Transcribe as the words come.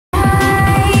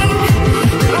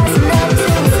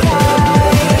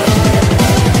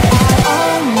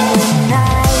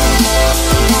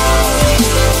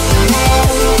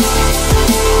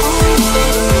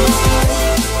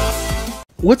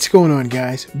What's going on,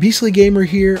 guys? Beastly Gamer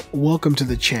here. Welcome to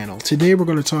the channel. Today we're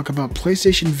going to talk about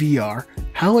PlayStation VR,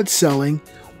 how it's selling,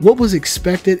 what was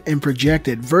expected and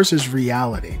projected versus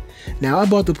reality. Now, I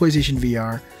bought the PlayStation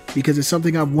VR because it's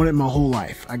something I've wanted my whole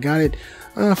life. I got it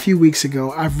a few weeks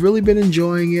ago. I've really been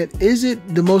enjoying it. Is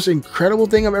it the most incredible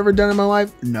thing I've ever done in my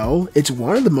life? No, it's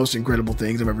one of the most incredible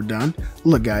things I've ever done.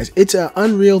 Look, guys, it's an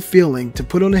unreal feeling to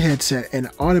put on a headset and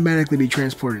automatically be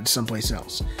transported to someplace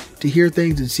else, to hear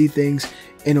things and see things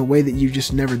in a way that you've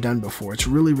just never done before. It's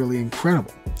really, really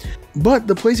incredible. But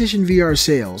the PlayStation VR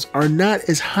sales are not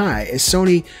as high as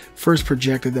Sony first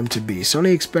projected them to be.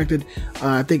 Sony expected,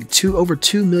 I think, over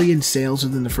 2 million sales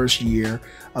within the first year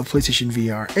of PlayStation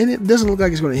VR, and it doesn't look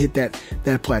like it's going to hit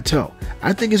that plateau.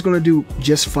 I think it's going to do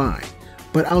just fine,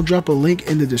 but I'll drop a link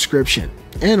in the description.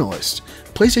 Analysts,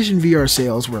 PlayStation VR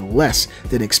sales were less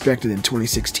than expected in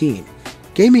 2016.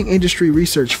 Gaming industry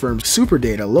research firm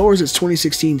SuperData lowers its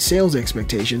 2016 sales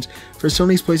expectations for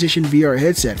Sony's PlayStation VR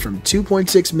headset from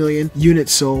 2.6 million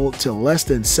units sold to less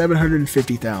than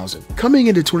 750,000. Coming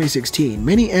into 2016,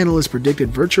 many analysts predicted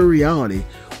virtual reality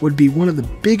would be one of the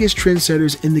biggest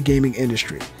trendsetters in the gaming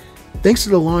industry, thanks to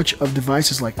the launch of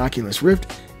devices like Oculus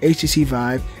Rift, HTC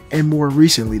Vive, and more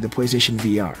recently the PlayStation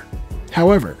VR.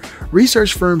 However,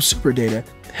 research firm SuperData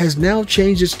has now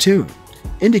changed its tune,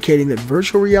 indicating that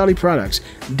virtual reality products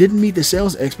didn't meet the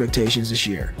sales expectations this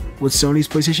year, with Sony's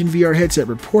PlayStation VR headset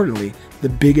reportedly the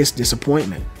biggest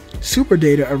disappointment.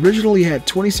 SuperData originally had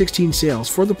 2016 sales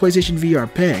for the PlayStation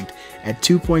VR pegged at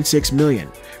 2.6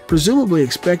 million, presumably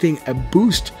expecting a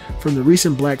boost from the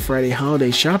recent Black Friday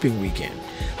holiday shopping weekend.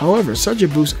 However, such a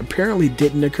boost apparently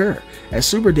didn't occur, as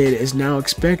SuperData is now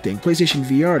expecting PlayStation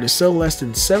VR to sell less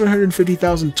than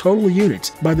 750,000 total units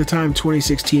by the time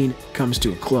 2016 comes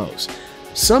to a close.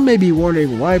 Some may be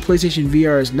wondering why PlayStation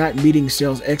VR is not meeting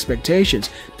sales expectations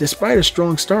despite a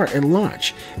strong start and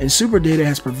launch, and SuperData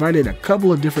has provided a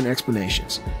couple of different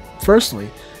explanations. Firstly,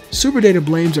 SuperData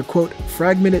blames a quote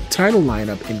fragmented title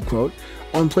lineup end quote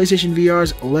on PlayStation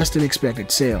VR's less than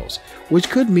expected sales, which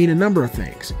could mean a number of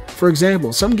things. For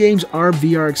example, some games are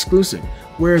VR exclusive,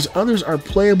 whereas others are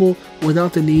playable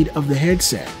without the need of the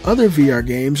headset. Other VR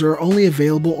games are only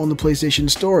available on the PlayStation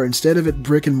Store instead of at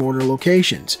brick-and-mortar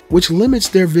locations, which limits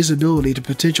their visibility to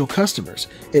potential customers.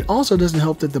 It also doesn't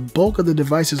help that the bulk of the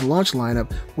device's launch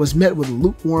lineup was met with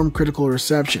lukewarm critical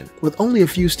reception, with only a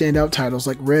few standout titles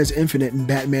like Res Infinite and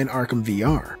Batman Arkham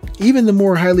VR. Even the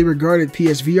more highly regarded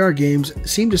PSVR games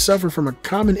seem to suffer from a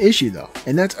common issue though,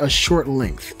 and that's a short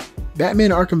length. Batman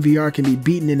Arkham VR can be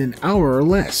beaten in an hour or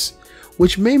less,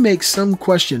 which may make some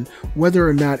question whether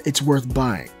or not it's worth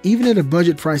buying, even at a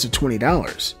budget price of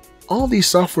 $20. All these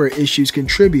software issues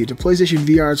contribute to PlayStation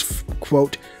VR's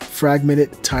quote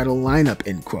fragmented title lineup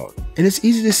end quote, and it's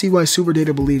easy to see why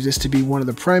SuperData believes this to be one of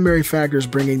the primary factors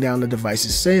bringing down the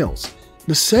device's sales.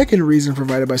 The second reason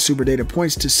provided by SuperData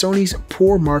points to Sony's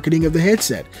poor marketing of the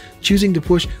headset, choosing to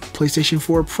push PlayStation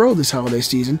 4 Pro this holiday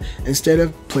season instead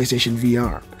of PlayStation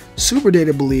VR.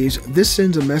 SuperData believes this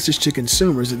sends a message to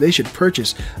consumers that they should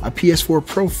purchase a PS4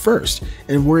 Pro first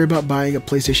and worry about buying a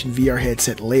PlayStation VR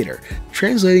headset later,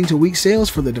 translating to weak sales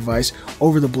for the device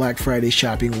over the Black Friday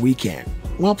shopping weekend.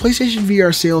 While PlayStation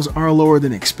VR sales are lower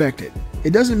than expected,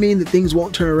 it doesn't mean that things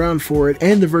won't turn around for it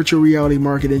and the virtual reality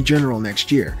market in general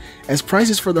next year. As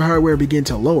prices for the hardware begin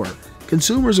to lower,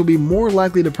 consumers will be more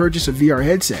likely to purchase a VR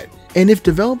headset. And if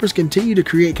developers continue to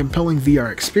create compelling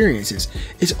VR experiences,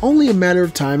 it's only a matter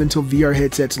of time until VR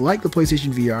headsets like the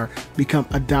PlayStation VR become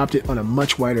adopted on a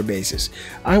much wider basis.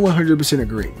 I 100%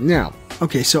 agree. Now,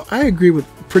 okay, so I agree with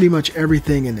pretty much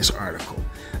everything in this article.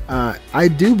 I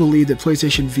do believe that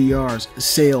PlayStation VR's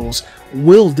sales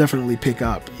will definitely pick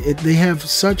up. They have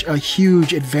such a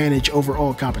huge advantage over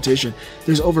all competition.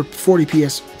 There's over 40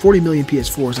 million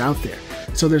PS4s out there.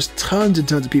 So there's tons and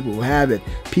tons of people who have it,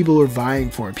 people who are vying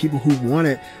for it, people who want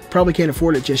it, probably can't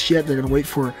afford it just yet. They're going to wait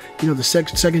for, the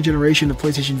second generation of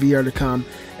PlayStation VR to come.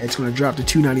 It's going to drop to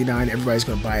 $299. Everybody's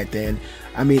going to buy it then.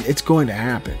 I mean, it's going to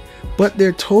happen. But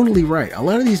they're totally right. A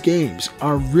lot of these games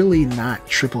are really not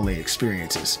AAA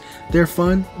experiences. They're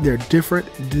fun, they're different.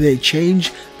 Do they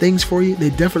change things for you? They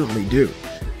definitely do.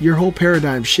 Your whole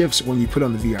paradigm shifts when you put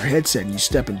on the VR headset and you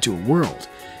step into a world.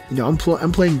 I'm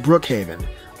playing Brookhaven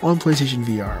on PlayStation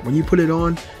VR. When you put it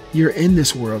on, you're in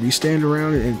this world. You stand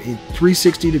around and in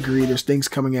 360 degree, there's things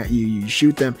coming at you. You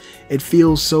shoot them. It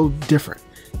feels so different.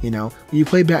 When you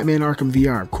play Batman Arkham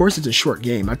VR, of course it's a short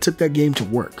game. I took that game to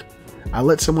work. I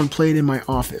let someone play it in my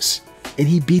office, and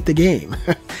he beat the game.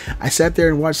 I sat there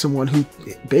and watched someone who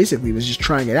basically was just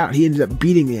trying it out. He ended up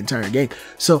beating the entire game.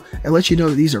 So it lets you know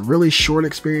that these are really short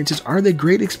experiences. Are they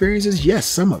great experiences? Yes,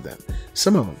 some of them.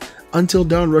 Until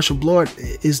Dawn Rush of Blood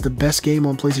is the best game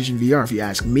on PlayStation VR, if you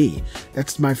ask me.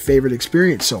 That's my favorite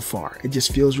experience so far. It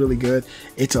just feels really good.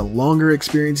 It's a longer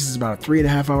experience. It's about a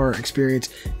 3.5 hour experience.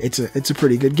 It's a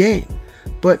pretty good game.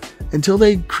 But until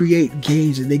they create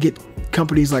games and they get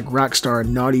companies like Rockstar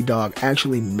and Naughty Dog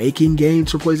actually making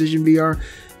games for PlayStation VR,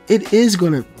 it is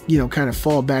going to, kind of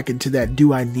fall back into that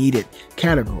do I need it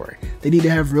category. They need to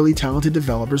have really talented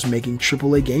developers making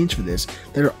AAA games for this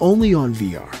that are only on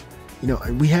VR.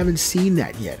 We haven't seen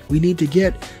that yet. We need to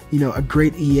get, a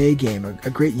great EA game, a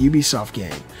great Ubisoft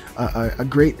game, a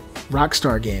great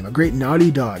Rockstar game, a great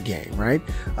Naughty Dog game, right?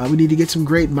 We need to get some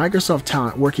great Microsoft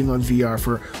talent working on VR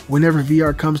for whenever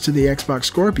VR comes to the Xbox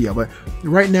Scorpio. But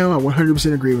right now, I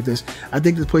 100% agree with this. I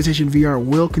think the PlayStation VR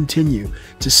will continue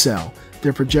to sell.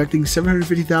 They're projecting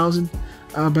 750,000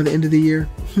 by the end of the year.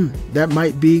 It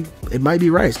might be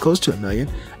right. It's close to 1 million.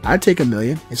 I'd take 1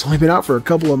 million. It's only been out for a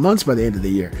couple of months by the end of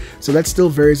the year. So that's still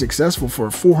very successful for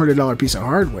a $400 piece of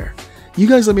hardware. You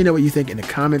guys let me know what you think in the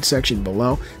comment section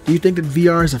below. Do you think that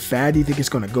VR is a fad? Do you think it's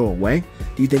going to go away?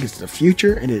 Do you think it's the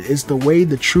future and it is the way,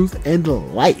 the truth, and the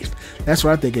life? That's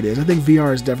what I think it is. I think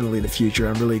VR is definitely the future.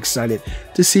 I'm really excited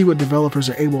to see what developers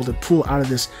are able to pull out of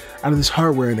this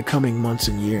hardware in the coming months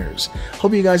and years.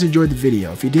 Hope you guys enjoyed the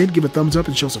video. If you did, give a thumbs up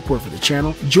and show support for the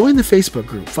channel. Join the Facebook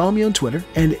group. Follow me on Twitter,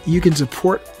 and you can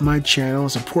support my channel,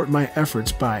 support my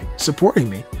efforts by supporting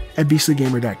me at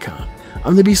beastlygamer.com.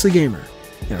 I'm the Beastly Gamer.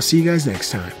 And I'll see you guys next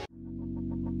time.